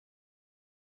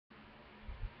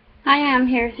Hi, I'm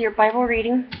here with your Bible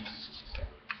reading.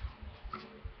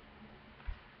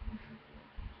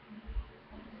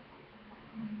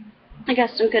 I got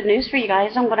some good news for you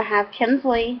guys. I'm going to have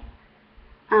Kinsley.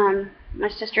 My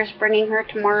sister's bringing her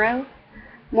tomorrow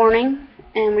morning,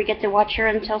 and we get to watch her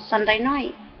until Sunday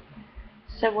night.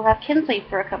 So we'll have Kinsley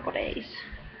for a couple days.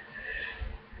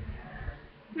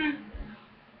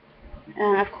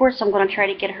 And of course, I'm going to try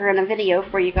to get her in a video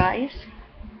for you guys.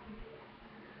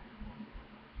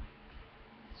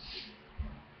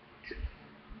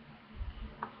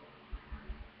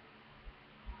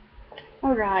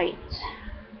 Alright.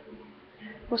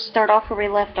 We'll start off where we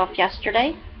left off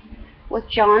yesterday, with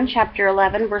John chapter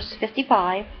 11, verse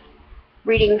 55,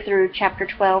 reading through chapter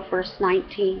 12, verse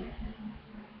 19.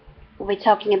 We'll be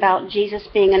talking about Jesus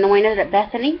being anointed at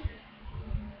Bethany,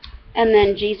 and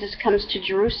then Jesus comes to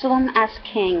Jerusalem as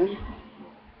king.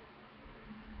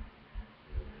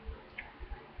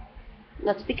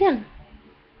 Let's begin.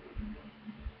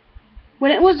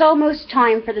 When it was almost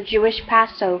time for the Jewish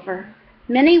Passover,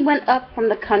 many went up from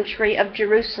the country of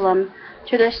Jerusalem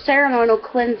to their ceremonial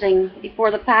cleansing before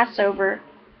the Passover.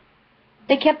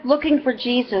 They kept looking for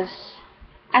Jesus.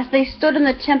 As they stood in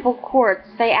the temple courts,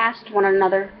 they asked one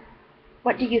another,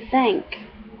 "What do you think?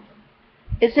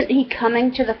 Isn't he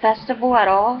coming to the festival at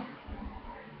all?"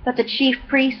 But the chief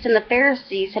priests and the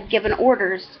Pharisees had given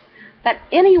orders that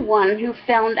anyone who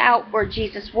found out where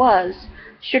Jesus was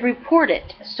should report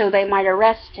it so they might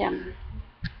arrest him.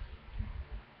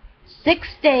 6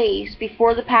 days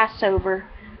before the Passover,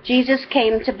 Jesus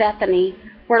came to Bethany,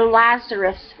 where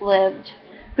Lazarus lived,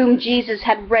 whom Jesus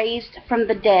had raised from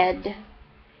the dead.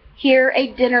 Here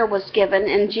a dinner was given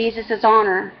in Jesus'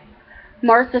 honor.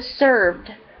 Martha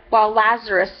served, while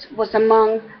Lazarus was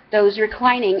among those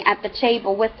reclining at the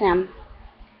table with him.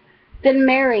 Then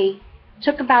Mary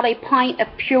took about a pint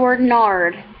of pure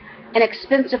nard, an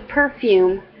expensive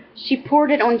perfume. She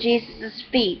poured it on Jesus'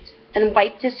 feet and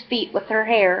wiped his feet with her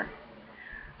hair.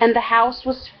 And the house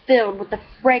was filled with the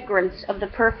fragrance of the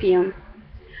perfume.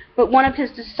 But one of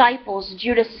his disciples,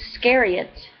 Judas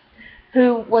Iscariot,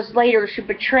 who was later to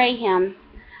betray him,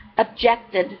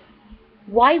 objected,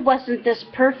 "Why wasn't this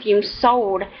perfume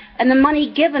sold and the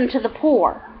money given to the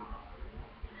poor?"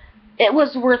 It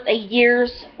was worth a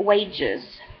year's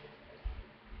wages.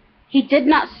 He did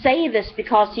not say this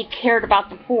because he cared about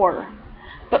the poor,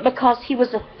 but because he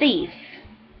was a thief.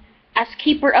 As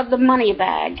keeper of the money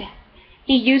bag,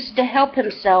 he used to help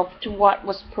himself to what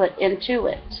was put into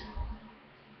it.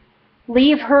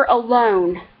 "Leave her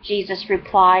alone," Jesus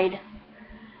replied.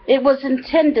 "It was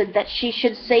intended that she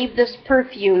should save this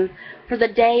perfume for the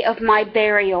day of my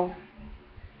burial.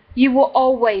 You will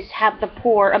always have the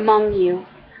poor among you,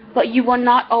 but you will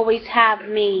not always have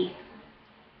me."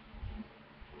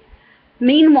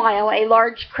 Meanwhile, a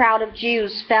large crowd of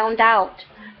Jews found out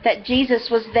that Jesus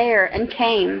was there and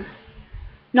came,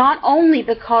 not only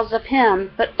because of him,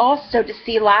 but also to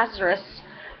see Lazarus,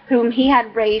 whom he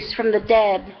had raised from the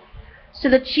dead. So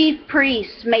the chief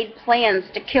priests made plans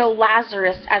to kill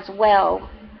Lazarus as well.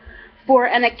 For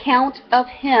an account of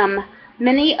him,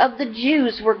 many of the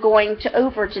Jews were going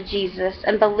over to Jesus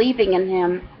and believing in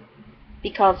him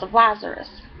because of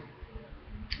Lazarus.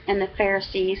 And the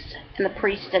Pharisees and the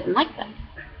priests didn't like that.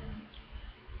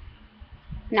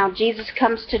 Now Jesus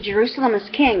comes to Jerusalem as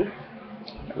king.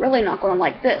 They're really not going to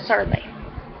like this, are they?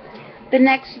 The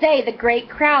next day, the great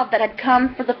crowd that had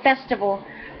come for the festival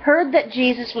heard that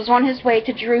Jesus was on his way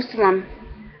to Jerusalem.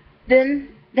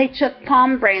 Then they took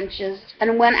palm branches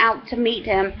and went out to meet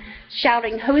him,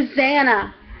 shouting,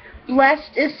 "Hosanna!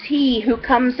 Blessed is he who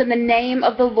comes in the name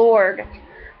of the Lord.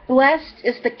 Blessed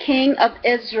is the King of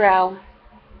Israel."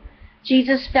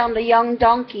 Jesus found a young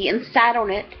donkey and sat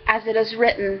on it, as it is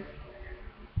written,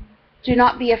 "Do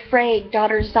not be afraid,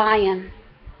 daughter Zion.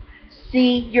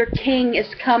 See, your king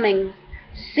is coming,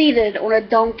 seated on a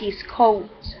donkey's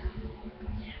colt."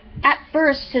 At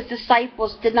first, his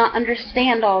disciples did not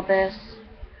understand all this.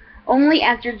 Only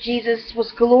after Jesus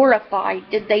was glorified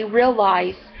did they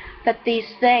realize that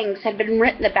these things had been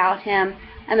written about him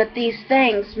and that these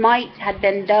things might have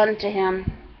been done to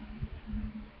him.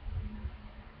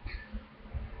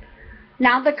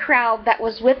 Now the crowd that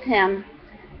was with him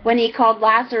when he called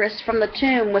Lazarus from the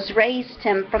tomb was raised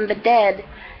him from the dead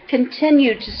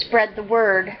continued to spread the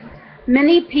word.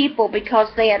 Many people,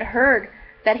 because they had heard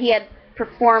that he had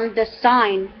performed this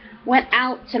sign, went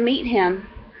out to meet him.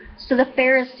 So the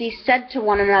Pharisees said to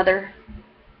one another,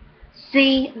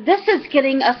 "See, this is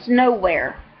getting us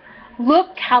nowhere.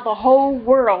 Look how the whole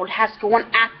world has gone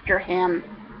after him."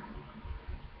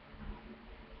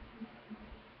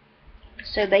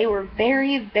 So they were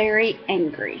very, very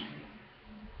angry.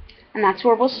 And that's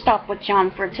where we'll stop with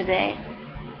John for today.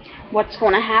 What's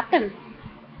going to happen?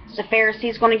 Is the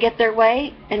Pharisees going to get their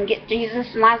way and get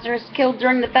Jesus and Lazarus killed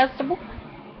during the festival?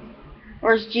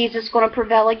 Or is Jesus going to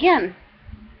prevail again?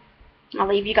 I'll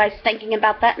leave you guys thinking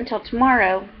about that until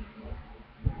tomorrow.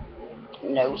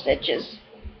 Nose itches.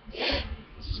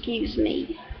 Excuse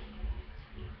me.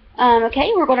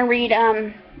 Okay, we're going to read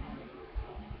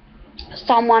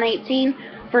Psalm 118,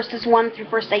 verses 1 through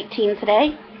verse 18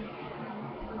 today.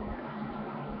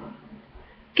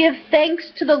 Give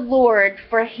thanks to the Lord,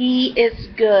 for he is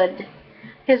good.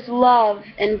 His love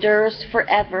endures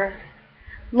forever.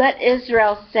 Let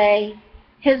Israel say,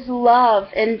 his love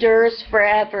endures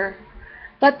forever.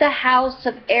 Let the house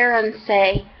of Aaron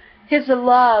say, his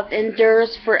love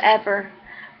endures forever.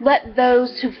 Let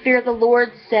those who fear the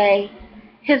Lord say,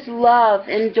 his love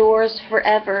endures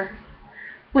forever.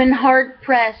 When hard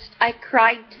pressed, I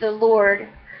cried to the Lord.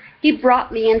 He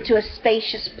brought me into a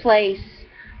spacious place.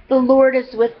 The Lord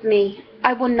is with me.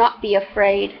 I will not be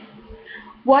afraid.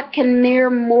 What can mere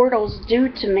mortals do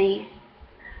to me?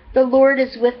 The Lord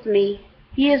is with me.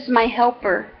 He is my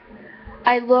helper.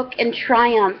 I look in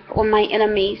triumph on my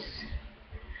enemies.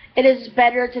 It is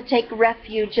better to take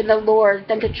refuge in the Lord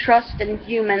than to trust in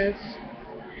humans.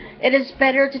 It is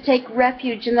better to take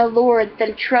refuge in the Lord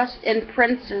than trust in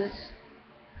princes.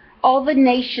 All the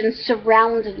nations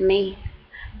surrounded me,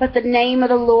 but the name of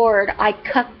the Lord I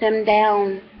cut them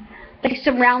down. They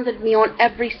surrounded me on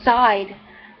every side,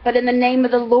 but in the name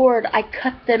of the Lord I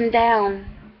cut them down.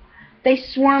 They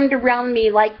swarmed around me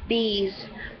like bees,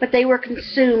 but they were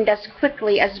consumed as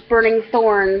quickly as burning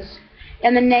thorns.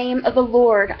 In the name of the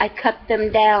Lord I cut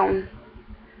them down.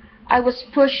 I was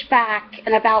pushed back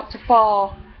and about to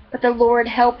fall, but the Lord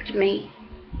helped me.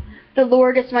 The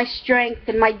Lord is my strength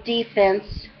and my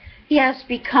defense. He has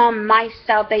become my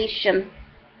salvation.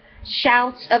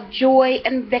 Shouts of joy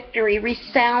and victory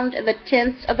resound in the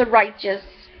tents of the righteous.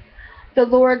 The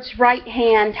Lord's right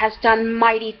hand has done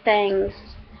mighty things.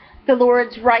 The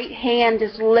Lord's right hand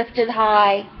is lifted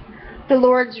high. The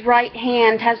Lord's right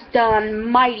hand has done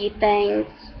mighty things.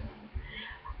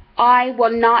 I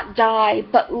will not die,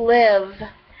 but live,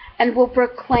 and will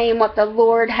proclaim what the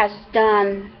Lord has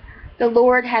done. The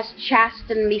Lord has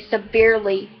chastened me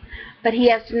severely, but he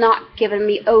has not given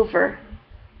me over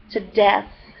to death.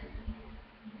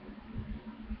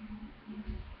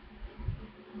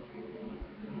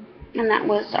 And that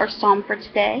was our psalm for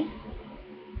today.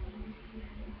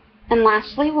 And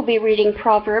lastly, we'll be reading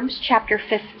Proverbs chapter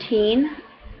 15,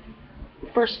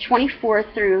 verse 24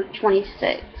 through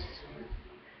 26.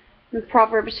 And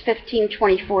Proverbs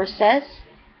 15:24 says,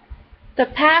 "The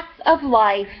path of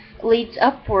life leads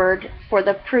upward for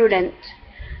the prudent,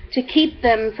 to keep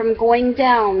them from going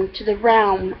down to the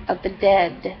realm of the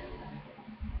dead."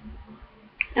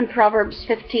 And Proverbs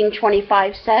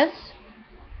 15:25 says,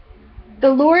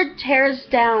 "The Lord tears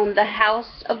down the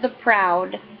house of the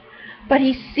proud, but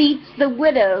he seats the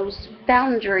widow's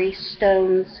boundary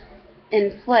stones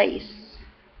in place."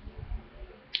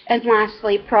 And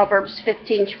lastly, Proverbs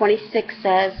 15:26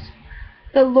 says,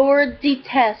 "The Lord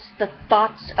detests the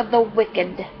thoughts of the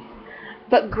wicked,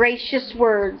 but gracious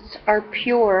words are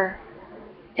pure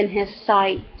in his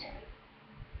sight."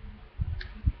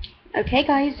 Okay,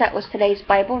 guys, that was today's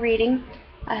Bible reading.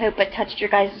 I hope it touched your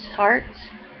guys' hearts.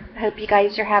 I hope you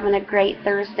guys are having a great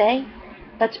Thursday.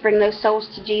 Let's bring those souls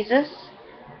to Jesus.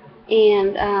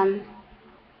 And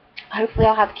hopefully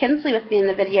I'll have Kinsley with me in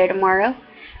the video tomorrow.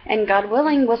 And God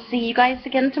willing, we'll see you guys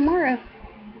again tomorrow.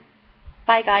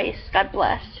 Bye, guys. God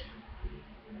bless.